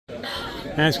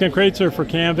And it's Ken Kraetzer for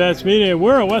Camvets Media.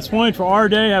 We're at West Point for our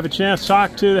day. Have a chance to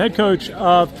talk to the head coach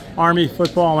of Army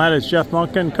football, and that is Jeff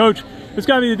Monken. Coach, it's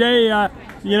got to be the day,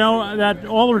 that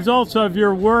all the results of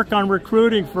your work on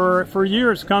recruiting for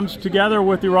years comes together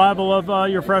with the arrival of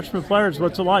your freshman players.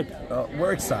 What's it like?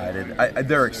 We're excited.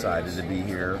 They're excited to be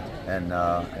here, and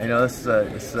this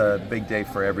is a big day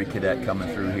for every cadet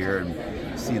coming through here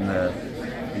and seeing the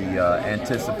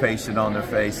anticipation on their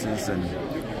faces, and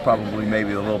probably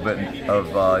maybe a little bit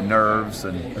of nerves,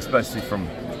 and especially from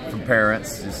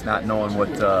parents, just not knowing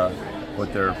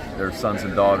what their sons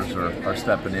and daughters are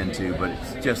stepping into. But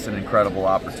it's just an incredible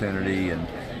opportunity, and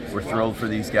we're thrilled for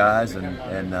these guys,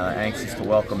 and anxious to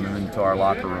welcome them into our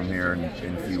locker room here in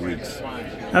a few weeks.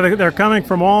 Now they're coming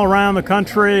from all around the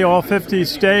country, all 50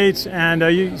 states, and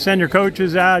you send your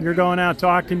coaches out, and you're going out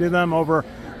talking to them over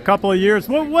a couple of years.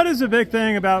 What is the big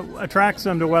thing about attracts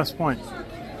them to West Point?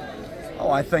 Oh,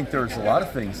 I think there's a lot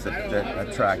of things that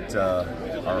attract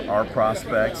our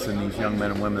prospects and these young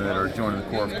men and women that are joining the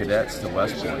Corps of Cadets to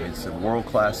West Point. It's a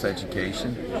world-class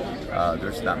education.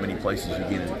 There's not many places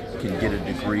you can get a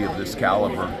degree of this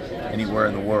caliber anywhere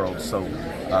in the world. So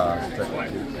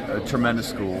it's a tremendous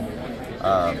school.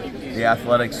 The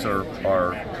athletics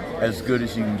are as good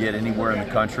as you can get anywhere in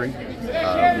the country.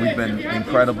 We've been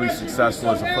incredibly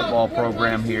successful as a football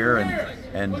program here,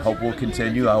 and hope we'll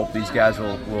continue. I hope these guys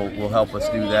will help us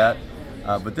do that.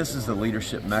 But this is the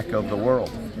leadership mecca of the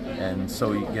world, and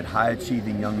so you get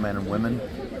high-achieving young men and women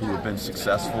who have been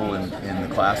successful in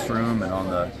the classroom and on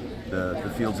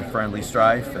the fields of friendly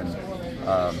strife, and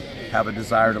have a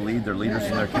desire to lead. They're leaders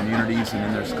in their communities and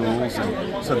in their schools,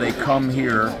 and so they come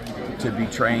here to be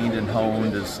trained and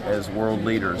honed as world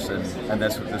leaders, and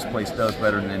that's what this place does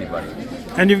better than anybody.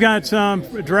 And you've got some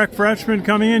direct freshmen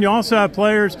coming in. You also have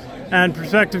players and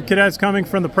prospective cadets coming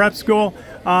from the prep school.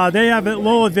 They have a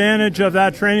little advantage of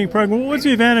that training program. What's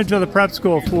the advantage of the prep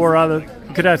school for the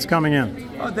cadets coming in?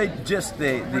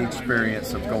 The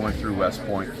experience of going through West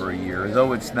Point for a year.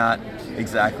 Though it's not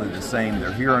exactly the same,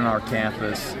 they're here on our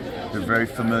campus. They're very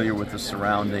familiar with the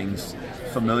surroundings,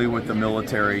 familiar with the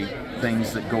military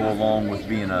things that go along with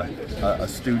being a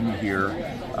student here.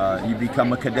 You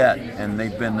become a cadet, and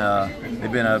they've been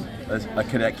a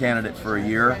cadet candidate for a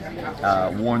year,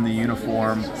 worn the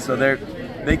uniform. So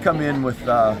they come in with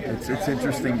it's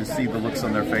interesting to see the looks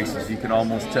on their faces. You can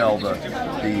almost tell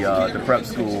the prep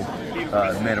school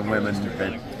men and women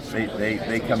that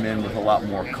they come in with a lot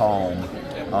more calm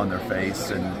on their face,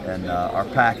 and are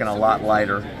packing a lot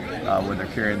lighter when they're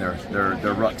carrying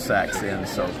their rucksacks in.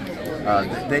 So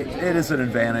it is an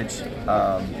advantage.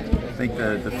 I think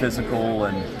the physical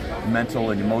and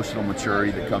mental and emotional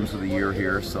maturity that comes with a year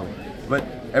here. But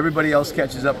everybody else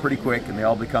catches up pretty quick, and they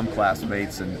all become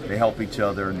classmates, and they help each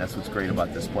other, and that's what's great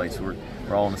about this place. We're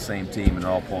all on the same team, and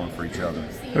they're all pulling for each other.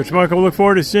 Coach Monken, we'll look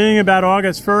forward to seeing you about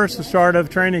August 1st, the start of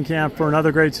training camp for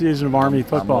another great season of Army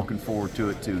football. I'm looking forward to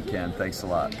it too, Ken. Thanks a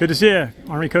lot. Good to see you.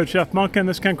 Army Coach Jeff Monken,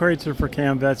 this is Ken Kraetzer for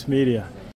Camvets Media.